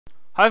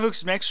Hi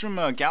folks, Max from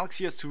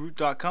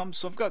GalaxyS2Root.com.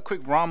 So I've got a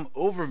quick ROM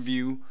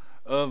overview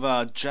of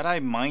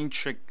Jedi Mind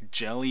Trick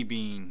Jelly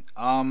Bean.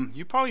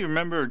 You probably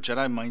remember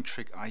Jedi Mind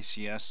Trick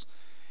ICS.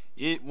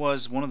 It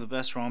was one of the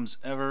best ROMs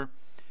ever.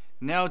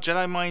 Now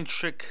Jedi Mind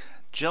Trick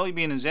Jelly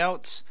Bean is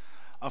out.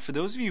 For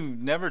those of you who've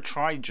never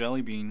tried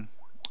Jelly Bean,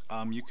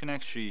 you can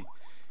actually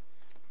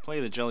play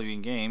the Jelly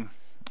Bean game.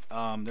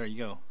 There you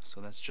go. So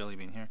that's Jelly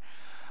Bean here.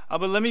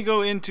 But let me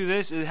go into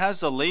this. It has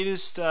the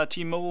latest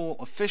T-Mobile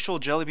official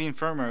Jelly Bean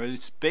firmware.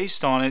 It's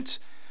based on it.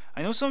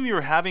 I know some of you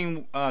are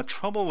having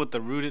trouble with the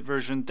rooted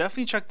version.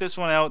 Definitely check this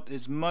one out.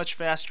 It's much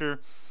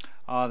faster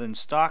than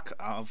stock.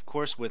 Of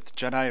course, with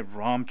Jedi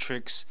ROM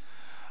tricks,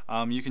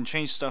 you can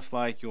change stuff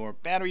like your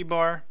battery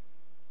bar.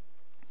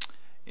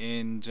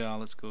 And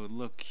let's go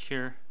look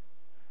here.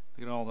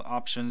 Look at all the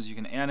options. You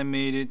can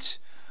animate it,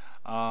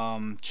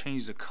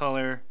 change the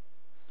color,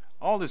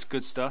 all this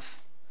good stuff.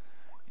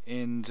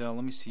 And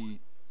let me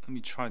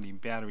try the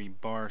battery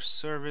bar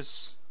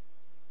service.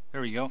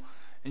 There we go.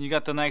 And you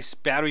got the nice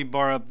battery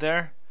bar up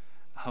there,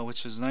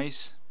 which is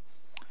nice.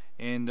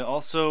 And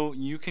also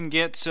you can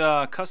get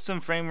custom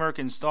framework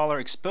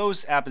installer,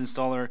 exposed app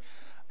installer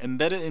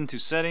embedded into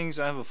settings.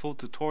 I have a full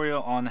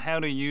tutorial on how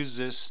to use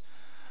this.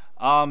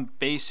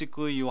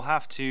 Basically you'll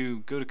have to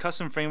go to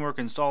custom framework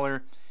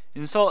installer,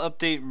 install,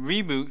 update,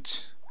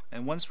 reboot,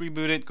 and once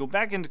rebooted, go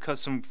back into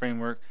custom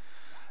framework,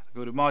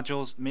 go to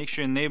modules, make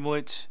sure you enable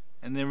it,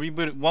 and then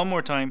reboot it one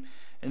more time,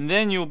 and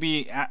then you'll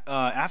be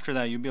after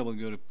that you'll be able to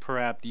go to per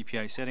app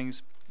DPI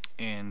settings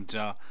and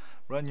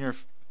run your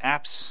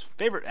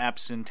favorite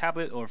apps in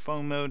tablet or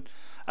phone mode.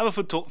 I have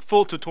a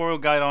full tutorial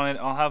guide on it.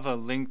 I'll have a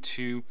link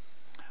to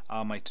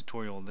my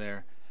tutorial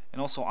there,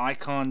 and also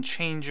icon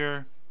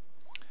changer.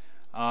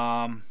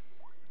 There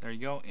you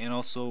go, and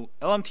also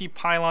LMT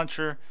Pi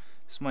launcher.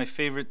 This is my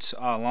favorite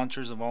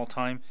launchers of all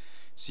time,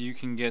 so you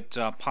can get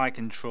Pi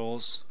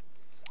controls.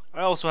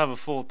 I also have a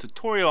full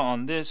tutorial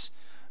on this.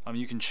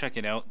 You can check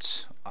it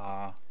out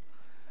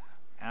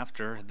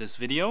after this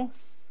video.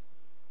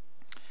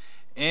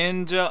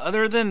 And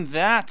other than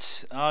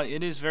that,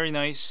 it is very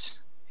nice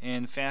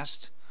and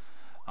fast,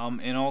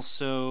 and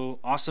also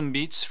awesome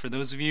beats for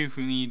those of you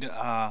who need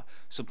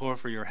support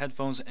for your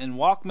headphones, and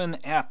Walkman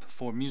app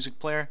for music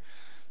player.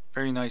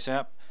 Very nice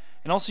app.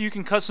 And also you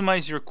can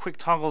customize your quick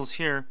toggles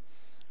here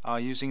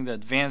using the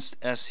Advanced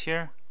S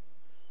here.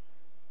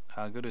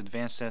 Go to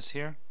Advanced S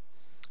here,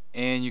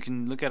 and you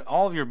can look at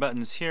all of your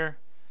buttons here.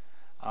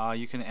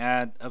 You can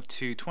add up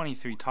to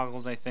 23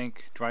 toggles, I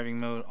think, driving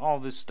mode, all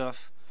this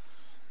stuff,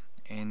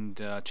 and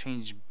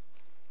change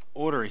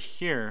order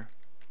here.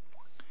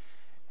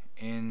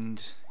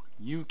 And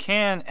you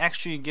can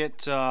actually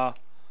get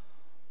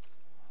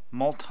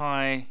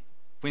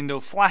multi-window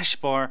flash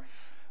bar,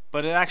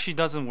 but it actually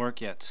doesn't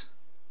work yet,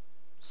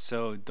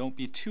 so don't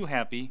be too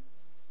happy.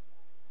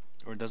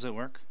 Or does it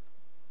work?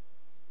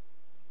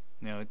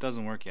 No, it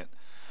doesn't work yet.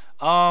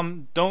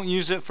 Don't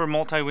use it for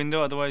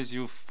multi-window, otherwise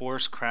you'll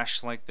force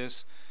crash like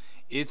this.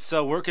 It's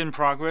a work in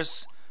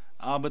progress,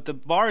 but the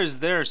bar is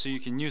there so you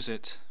can use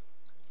it,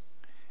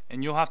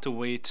 and you'll have to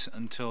wait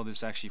until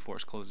this actually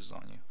force closes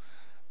on you.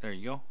 There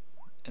you go,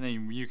 and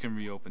then you can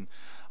reopen.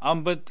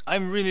 But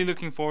I'm really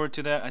looking forward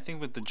to that. I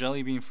think with the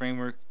Jelly Bean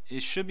framework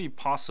it should be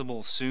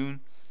possible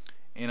soon,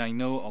 and I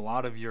know a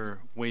lot of you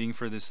are waiting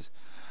for this,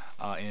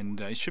 and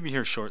it should be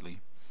here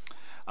shortly.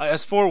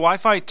 As for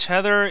Wi-Fi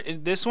tether,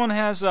 this one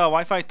has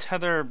Wi-Fi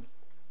tether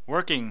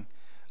working.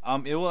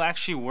 It will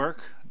actually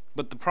work,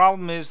 but the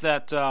problem is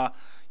that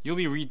you'll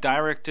be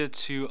redirected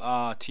to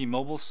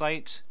T-Mobile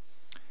site.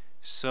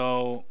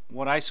 So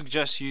what I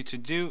suggest you to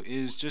do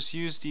is just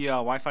use the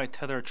Wi-Fi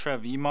tether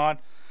Trev mod.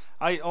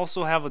 I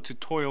also have a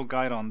tutorial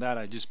guide on that.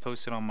 I just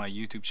posted on my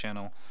YouTube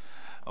channel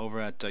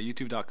over at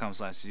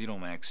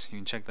youtube.com/ZeroMax. You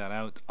can check that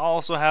out. I'll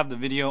also have the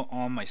video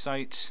on my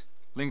site,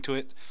 link to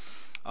it.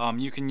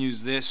 You can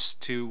use this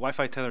to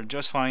Wi-Fi tether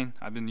just fine.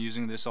 I've been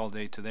using this all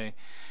day today,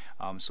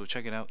 so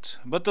check it out.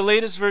 But the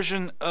latest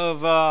version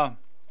of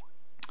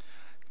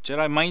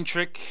Jedi Mind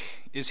Trick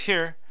is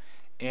here,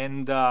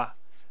 and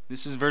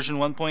this is version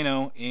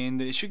 1.0,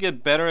 and it should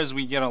get better as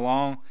we get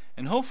along,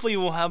 and hopefully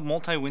we'll have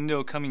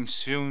multi-window coming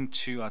soon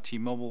to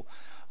T-Mobile,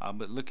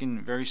 but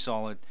looking very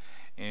solid.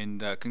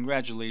 And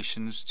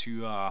congratulations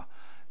to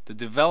the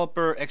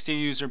developer, XDA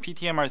user,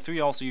 PTMR3.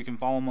 Also, you can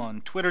follow him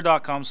on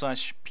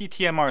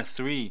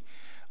twitter.com/PTMR3.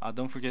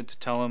 Don't forget to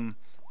tell him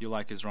you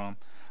like his ROM.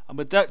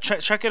 But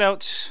check it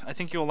out. I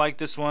think you'll like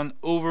this one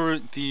over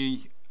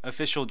the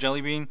official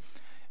Jelly Bean.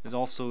 It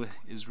also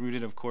is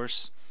rooted, of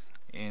course,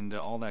 and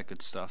all that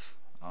good stuff.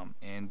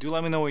 And do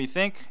let me know what you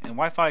think. And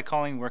Wi-Fi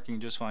calling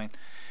working just fine.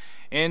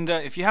 And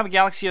if you have a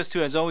Galaxy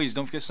S2, as always,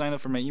 don't forget to sign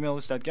up for my email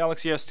list at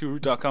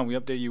GalaxyS2Root.com. We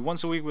update you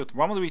once a week with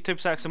ROM of the Week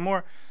tips, hacks, and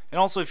more. And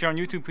also, if you're on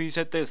YouTube, please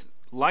hit the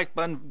like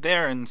button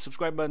there and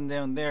subscribe button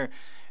down there.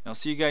 And I'll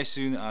see you guys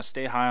soon.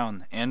 Stay high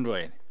on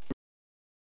Android.